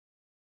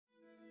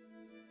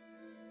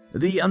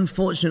The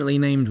unfortunately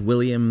named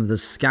William the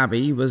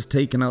Scabby was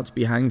taken out to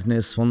be hanged near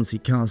Swansea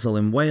Castle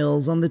in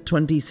Wales on the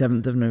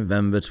 27th of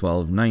November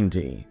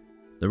 1290.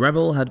 The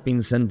rebel had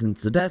been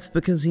sentenced to death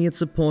because he had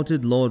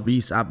supported Lord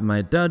Rhys ap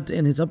Maredudd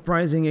in his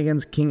uprising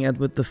against King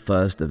Edward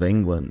I of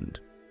England.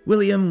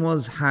 William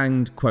was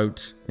hanged,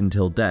 quote,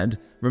 until dead,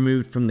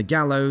 removed from the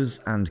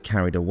gallows, and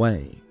carried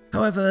away.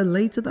 However,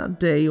 later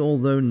that day,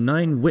 although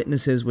 9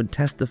 witnesses would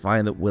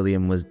testify that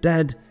William was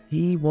dead,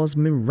 he was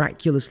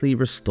miraculously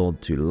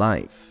restored to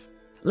life.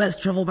 Let's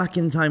travel back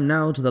in time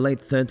now to the late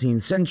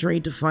 13th century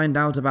to find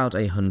out about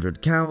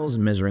 100 cows,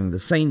 measuring the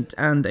saint,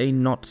 and a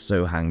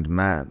not-so-hanged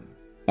man.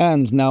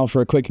 And now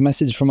for a quick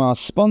message from our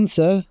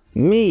sponsor,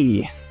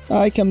 me.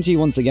 I come to you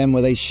once again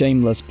with a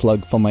shameless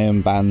plug for my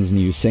own band's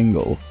new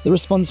single. The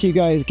response you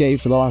guys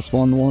gave for the last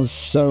one was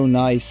so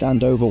nice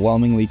and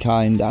overwhelmingly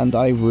kind, and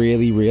I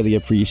really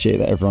appreciate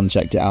that everyone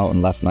checked it out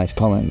and left nice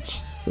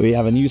comments. We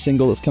have a new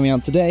single that's coming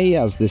out today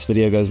as this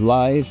video goes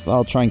live.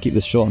 I'll try and keep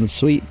this short and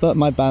sweet, but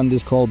my band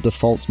is called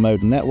Default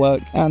Mode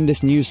Network, and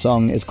this new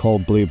song is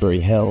called Blueberry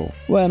Hill.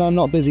 When I'm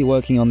not busy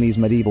working on these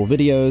medieval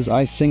videos,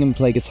 I sing and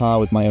play guitar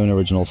with my own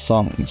original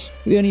songs.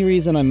 The only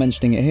reason I'm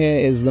mentioning it here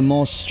is the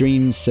more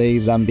streams,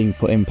 saves, and being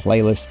put in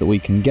playlists that we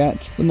can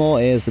get, the more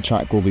ears the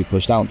track will be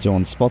pushed out to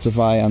on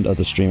Spotify and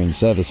other streaming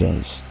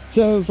services.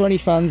 So for any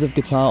fans of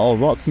guitar or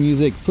rock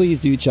music, please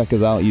do check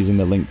us out using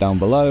the link down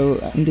below,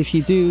 and if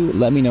you do,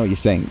 let me know what you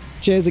think.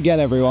 Cheers again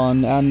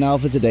everyone, and now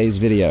for today's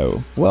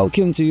video.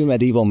 Welcome to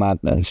Medieval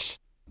Madness.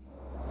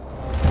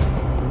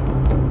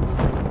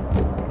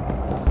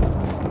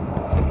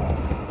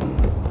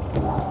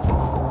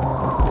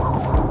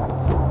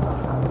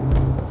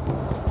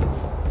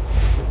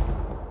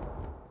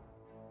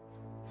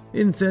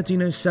 In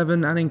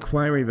 1307, an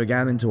inquiry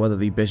began into whether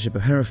the Bishop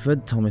of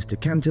Hereford, Thomas de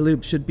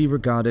Cantilupe, should be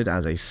regarded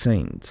as a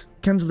saint.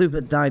 Cantilupe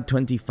had died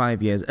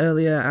 25 years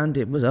earlier, and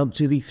it was up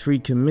to the 3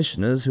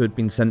 commissioners who had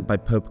been sent by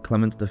Pope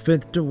Clement V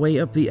to weigh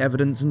up the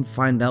evidence and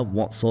find out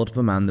what sort of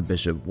a man the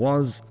bishop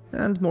was,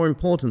 and more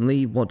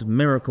importantly, what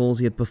miracles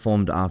he had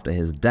performed after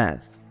his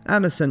death,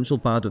 an essential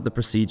part of the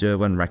procedure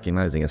when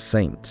recognizing a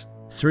saint.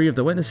 3 of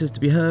the witnesses to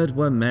be heard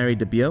were Mary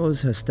de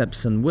Beos, her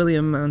stepson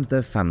William, and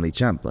their family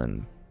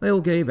chaplain. They all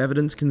gave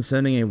evidence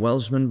concerning a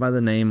Welshman by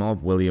the name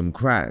of William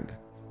Cragg.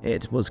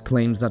 It was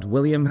claimed that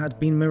William had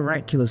been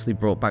miraculously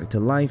brought back to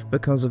life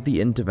because of the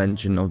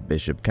intervention of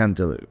Bishop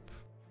Cantilupe.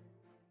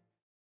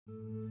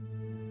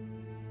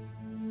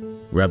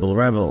 Rebel.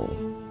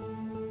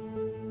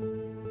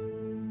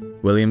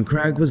 William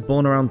Cragg was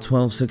born around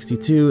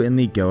 1262 in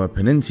the Goa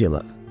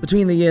Peninsula.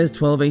 Between the years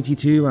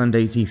 1282 and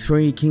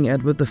 83, King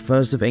Edward I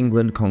of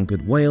England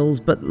conquered Wales,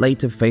 but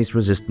later faced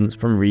resistance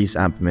from Rhys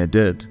ap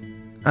Maredudd.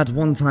 At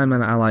one time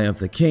an ally of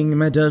the king,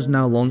 Maredudd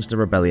now launched a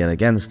rebellion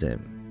against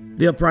him.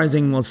 The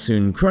uprising was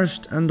soon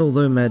crushed, and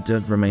although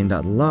Maredudd remained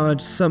at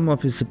large, some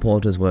of his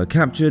supporters were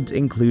captured,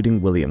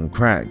 including William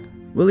Cragg.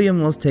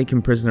 William was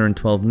taken prisoner in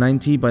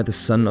 1290 by the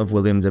son of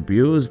William de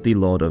Bews, the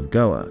Lord of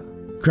Goa.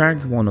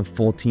 Cragg, one of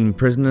 14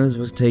 prisoners,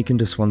 was taken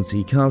to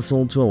Swansea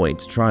Castle to await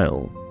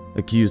trial.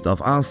 Accused of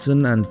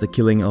arson and the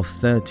killing of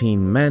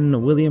 13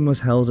 men, William was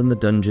held in the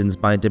dungeons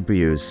by de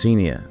Bews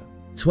Sr.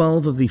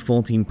 12 of the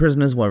 14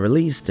 prisoners were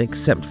released,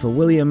 except for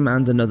William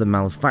and another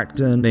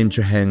malefactor named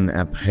Trehen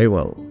ap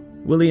Hywel.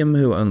 William,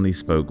 who only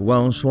spoke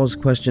Welsh, was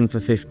questioned for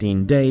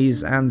 15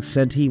 days and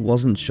said he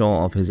wasn't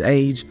sure of his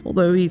age,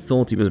 although he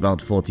thought he was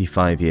about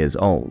 45 years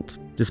old.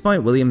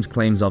 Despite William's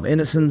claims of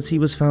innocence, he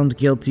was found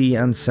guilty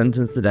and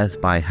sentenced to death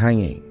by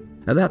hanging.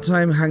 At that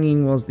time,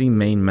 hanging was the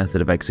main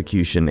method of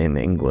execution in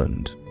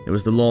England. It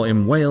was the law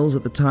in Wales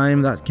at the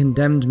time that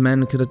condemned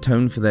men could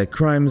atone for their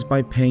crimes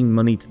by paying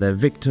money to their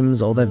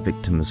victims or their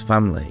victim's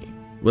family.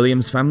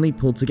 William's family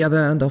pulled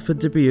together and offered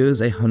de Bews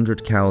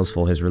 100 cows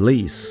for his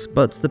release,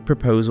 but the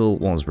proposal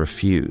was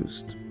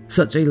refused.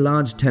 Such a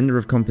large tender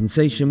of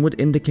compensation would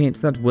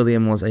indicate that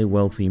William was a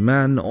wealthy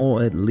man,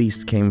 or at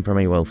least came from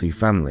a wealthy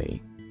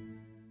family.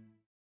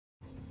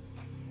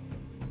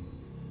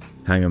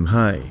 Hang 'em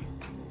high.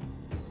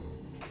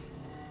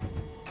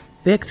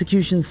 The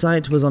execution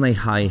site was on a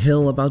high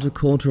hill about a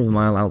quarter of a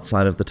mile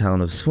outside of the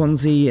town of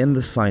Swansea in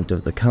the site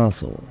of the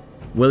castle.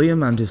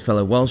 William and his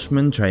fellow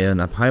Welshman,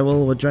 Trehen ap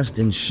Hywel, were dressed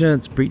in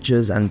shirts,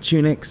 breeches and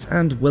tunics,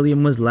 and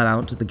William was led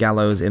out to the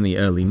gallows in the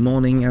early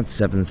morning at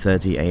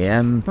 7:30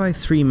 AM by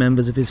 3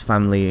 members of his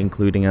family,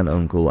 including an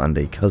uncle and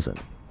a cousin.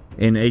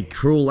 In a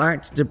cruel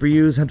act, de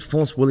Bews had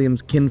forced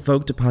William's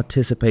kinfolk to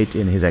participate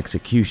in his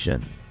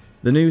execution.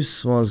 The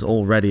noose was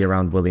already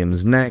around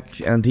William's neck,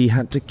 and he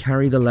had to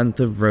carry the length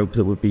of rope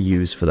that would be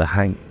used for the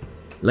hanging.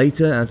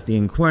 Later, at the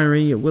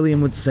inquiry,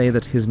 William would say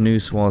that his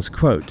noose was,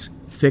 quote,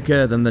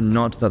 thicker than the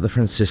knot that the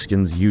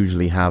Franciscans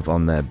usually have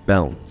on their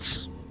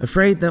belts.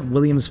 Afraid that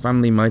William's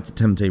family might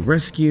attempt a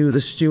rescue, the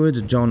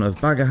steward John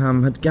of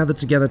Bagaham had gathered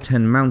together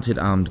 10 mounted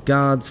armed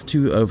guards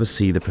to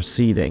oversee the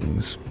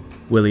proceedings.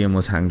 William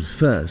was hanged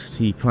first.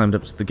 He climbed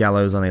up to the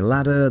gallows on a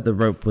ladder, the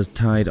rope was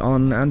tied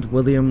on, and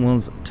William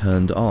was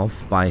turned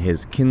off by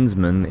his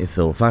kinsman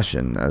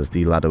Ithilfashion as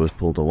the ladder was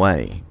pulled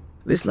away.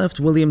 This left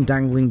William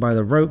dangling by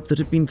the rope that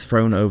had been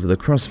thrown over the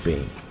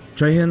crossbeam.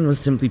 Trajan was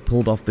simply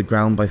pulled off the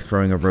ground by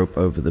throwing a rope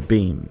over the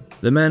beam.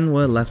 The men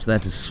were left there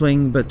to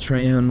swing, but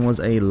Trajan was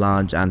a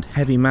large and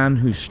heavy man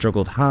who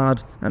struggled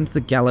hard, and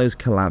the gallows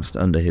collapsed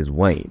under his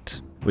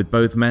weight. With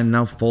both men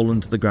now fallen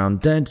to the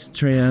ground dead,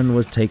 Trajan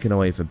was taken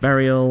away for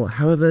burial.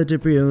 However, de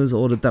Brioze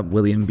ordered that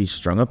William be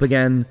strung up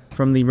again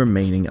from the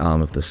remaining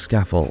arm of the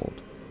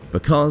scaffold.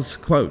 Because,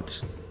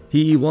 quote,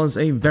 he was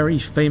a very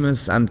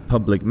famous and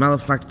public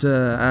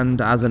malefactor,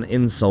 and as an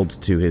insult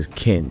to his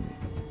kin.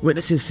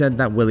 Witnesses said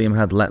that William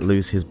had let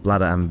loose his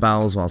bladder and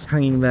bowels whilst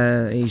hanging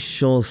there, a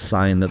sure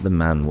sign that the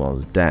man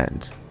was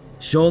dead.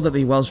 Sure that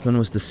the Welshman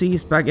was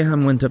deceased,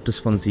 Bageham went up to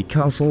Swansea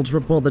Castle to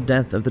report the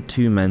death of the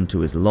two men to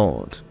his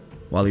lord.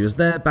 While he was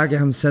there,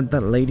 Bageham said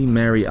that Lady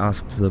Mary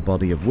asked for the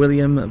body of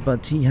William,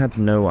 but he had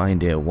no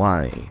idea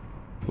why.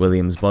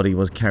 William's body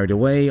was carried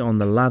away on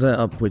the ladder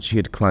up which he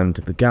had climbed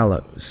to the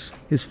gallows.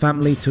 His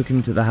family took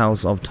him to the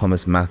house of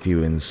Thomas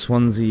Matthew in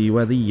Swansea,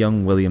 where the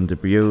young William de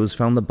Brioze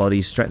found the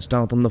body stretched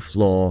out on the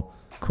floor,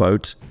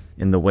 quote,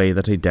 in the way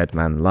that a dead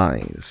man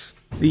lies.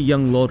 The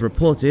young lord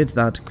reported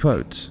that,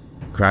 quote,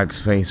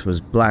 Crag's face was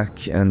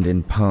black and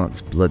in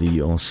parts bloody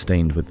or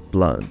stained with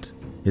blood.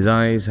 His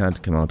eyes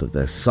had come out of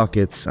their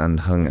sockets and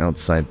hung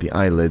outside the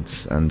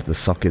eyelids, and the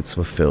sockets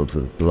were filled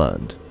with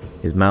blood.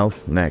 His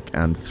mouth, neck,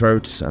 and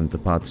throat, and the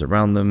parts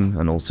around them,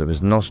 and also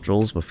his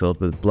nostrils, were filled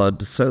with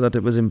blood, so that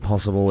it was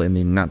impossible in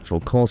the natural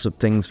course of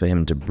things for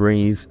him to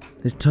breathe.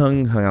 His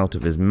tongue hung out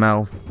of his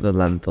mouth the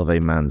length of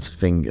a man's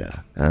finger,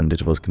 and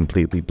it was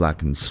completely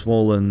black and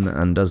swollen,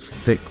 and as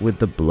thick with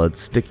the blood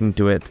sticking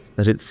to it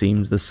that it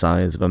seemed the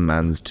size of a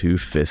man's two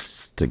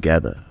fists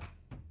together.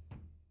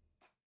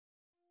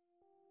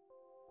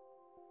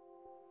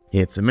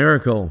 It's a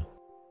miracle.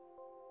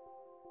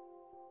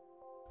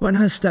 When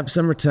her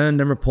stepson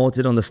returned and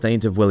reported on the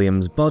state of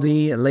William's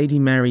body, Lady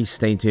Mary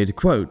stated,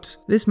 quote,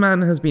 this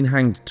man has been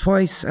hanged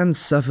twice and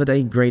suffered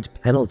a great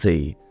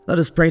penalty. Let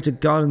us pray to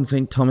God and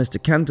St. Thomas de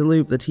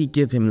Cantilupe that he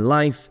give him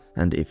life,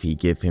 and if he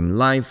give him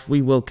life,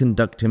 we will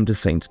conduct him to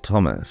St.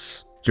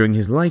 Thomas. During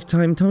his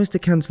lifetime, Thomas de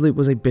Cantilupe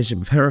was a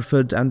bishop of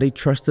Hereford and a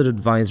trusted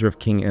advisor of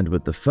King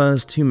Edward I,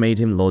 who made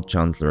him Lord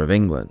Chancellor of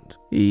England.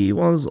 He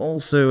was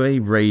also a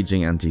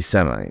raging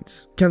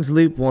anti-Semite.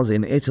 Cantilupe was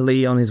in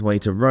Italy on his way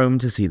to Rome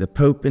to see the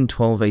Pope in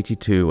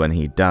 1282 when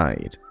he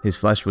died. His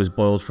flesh was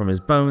boiled from his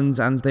bones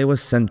and they were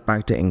sent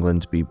back to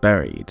England to be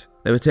buried.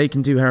 They were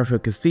taken to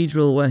Hereford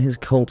Cathedral where his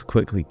cult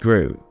quickly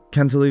grew.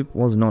 Cantilupe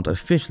was not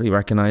officially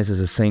recognized as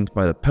a saint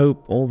by the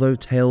Pope, although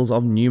tales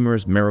of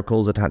numerous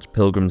miracles attached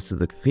pilgrims to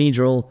the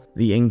cathedral,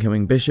 the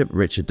incoming bishop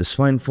Richard de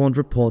Swineford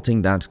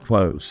reporting that,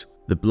 quote,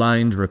 the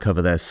blind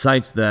recover their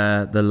sight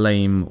there, the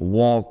lame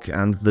walk,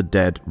 and the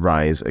dead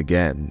rise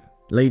again.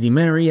 Lady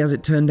Mary, as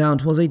it turned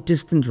out, was a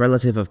distant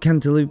relative of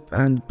Cantilupe,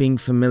 and being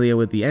familiar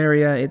with the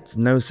area, it's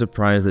no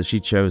surprise that she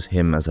chose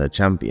him as her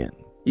champion.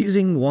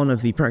 Using one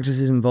of the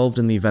practices involved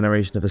in the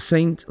veneration of a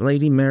saint,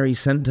 Lady Mary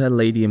sent her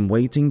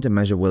lady-in-waiting to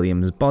measure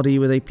William's body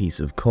with a piece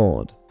of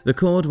cord. The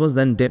cord was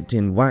then dipped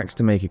in wax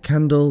to make a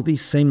candle the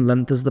same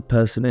length as the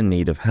person in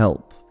need of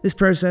help. This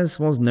process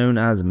was known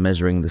as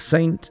measuring the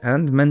saint,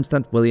 and meant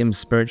that William's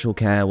spiritual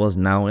care was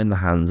now in the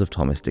hands of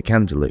Thomas de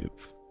Cantilupe.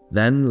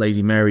 Then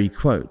Lady Mary,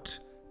 quote,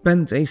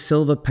 bent a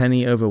silver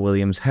penny over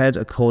William's head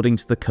according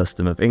to the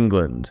custom of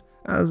England,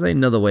 as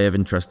another way of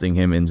entrusting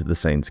him into the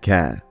saint's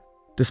care.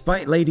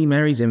 Despite Lady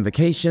Mary's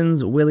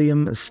invocations,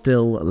 William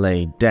still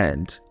lay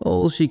dead.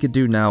 All she could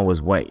do now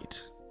was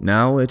wait.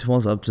 Now it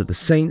was up to the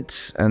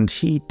saint, and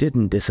he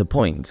didn't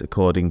disappoint,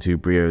 according to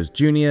Brioze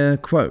Jr.,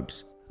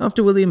 quote,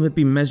 after William had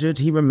been measured,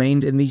 he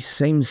remained in the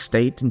same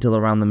state until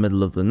around the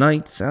middle of the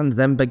night, and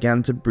then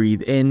began to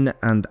breathe in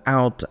and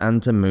out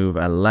and to move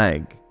a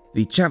leg.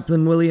 The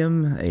chaplain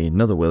William,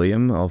 another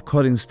William, of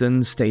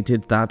Coddington,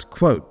 stated that,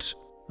 quote,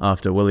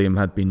 after William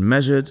had been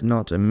measured,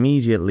 not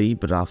immediately,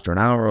 but after an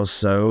hour or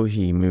so,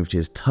 he moved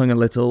his tongue a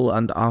little,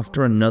 and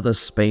after another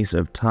space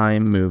of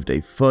time moved a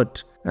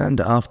foot,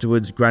 and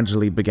afterwards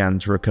gradually began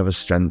to recover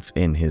strength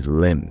in his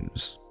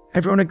limbs.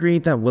 Everyone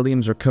agreed that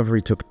William's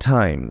recovery took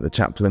time, the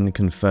chaplain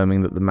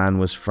confirming that the man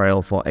was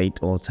frail for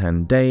 8 or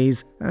 10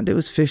 days, and it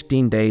was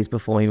 15 days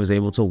before he was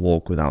able to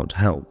walk without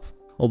help.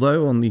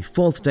 Although on the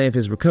 4th day of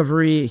his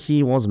recovery,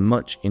 he was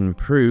much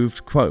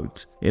improved,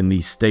 quote, in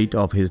the state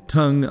of his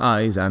tongue,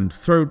 eyes, and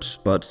throat,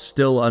 but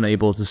still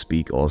unable to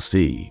speak or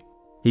see.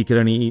 He could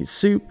only eat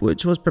soup,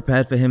 which was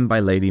prepared for him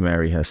by Lady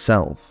Mary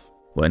herself.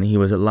 When he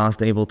was at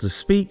last able to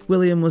speak,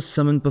 William was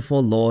summoned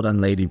before Lord and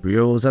Lady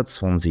Brioze at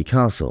Swansea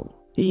Castle.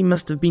 He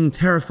must have been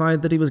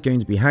terrified that he was going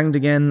to be hanged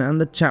again,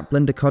 and the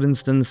chaplain de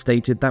Coddington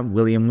stated that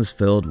William was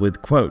filled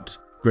with, quote,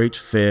 great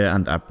fear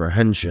and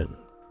apprehension.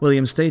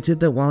 William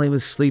stated that while he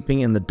was sleeping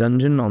in the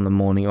dungeon on the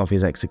morning of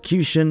his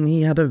execution,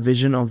 he had a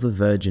vision of the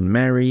Virgin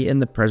Mary in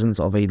the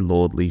presence of a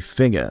lordly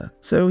figure,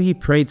 so he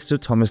prayed to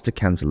Thomas de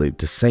Cantilupe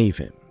to save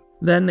him.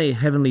 Then a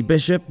heavenly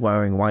bishop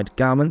wearing white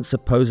garments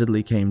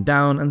supposedly came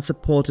down and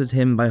supported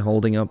him by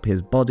holding up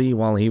his body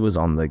while he was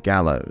on the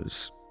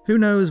gallows. Who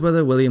knows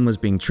whether William was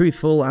being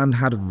truthful and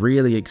had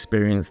really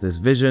experienced this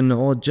vision,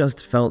 or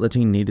just felt that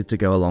he needed to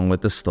go along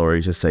with the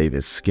story to save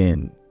his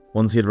skin.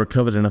 Once he had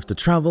recovered enough to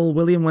travel,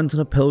 William went on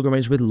a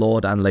pilgrimage with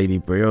Lord and Lady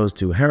Rhys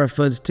to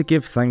Hereford to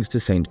give thanks to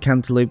St.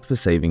 Cantilupe for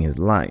saving his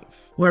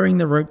life. Wearing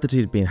the rope that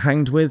he had been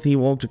hanged with, he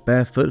walked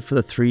barefoot for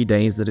the 3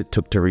 days that it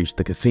took to reach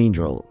the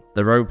cathedral.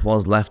 The rope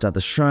was left at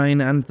the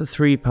shrine, and the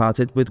three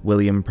parted with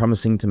William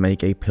promising to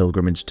make a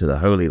pilgrimage to the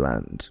Holy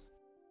Land.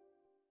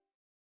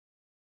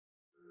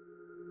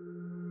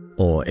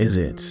 Or is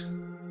it?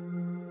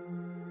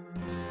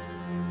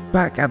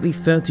 Back at the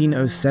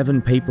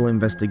 1307 papal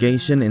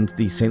investigation into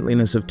the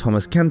saintliness of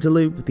Thomas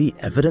Cantilupe, the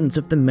evidence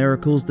of the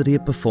miracles that he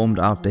had performed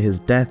after his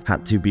death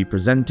had to be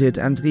presented,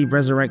 and the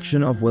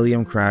resurrection of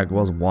William Cragg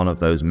was one of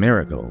those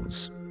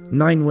miracles.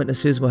 9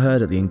 witnesses were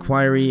heard at the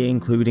inquiry,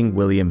 including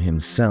William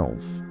himself.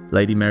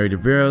 Lady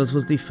Maredudd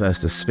was the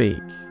first to speak.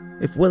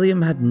 If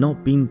William had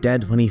not been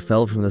dead when he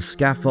fell from the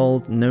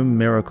scaffold, no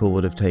miracle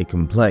would have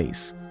taken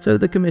place, so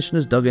the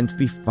commissioners dug into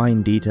the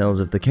fine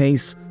details of the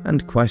case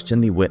and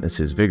questioned the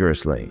witnesses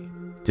vigorously.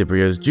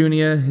 Rhys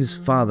Jr., his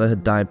father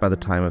had died by the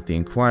time of the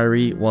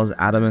inquiry, was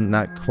adamant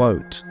that,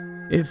 quote,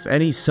 "If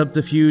any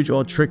subterfuge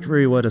or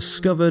trickery were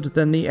discovered,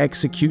 then the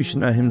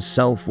executioner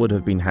himself would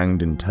have been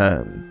hanged in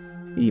turn."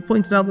 He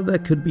pointed out that there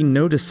could be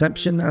no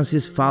deception, as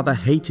his father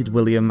hated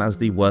William as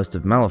the worst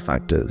of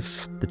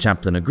malefactors. The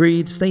chaplain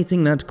agreed,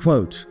 stating that,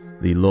 quote,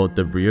 "The Lord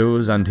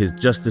Rhys and his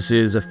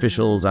justices,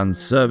 officials and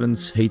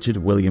servants hated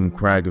William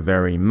Cragg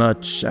very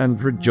much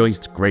and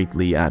rejoiced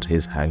greatly at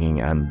his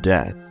hanging and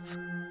death."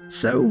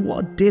 So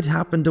what did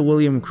happen to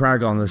William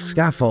Cragg on the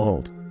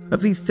scaffold? Of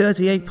the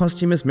 38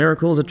 posthumous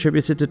miracles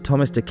attributed to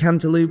Thomas de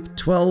Cantilupe,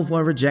 12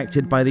 were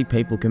rejected by the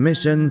Papal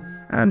Commission,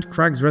 and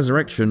Cragg's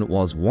resurrection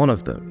was one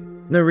of them.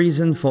 No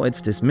reason for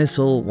its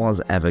dismissal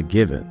was ever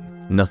given.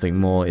 Nothing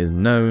more is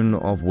known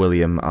of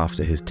William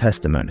after his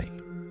testimony.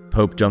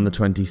 Pope John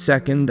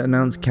XXII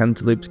announced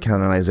Cantilupe's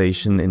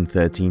canonization in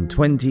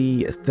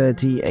 1320,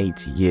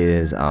 38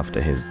 years after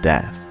his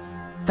death.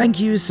 Thank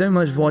you so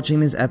much for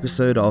watching this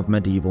episode of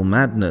Medieval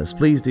Madness.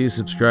 Please do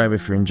subscribe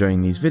if you're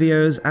enjoying these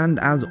videos, and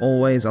as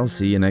always, I'll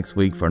see you next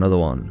week for another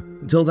one.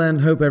 Until then,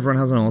 hope everyone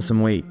has an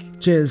awesome week.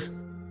 Cheers!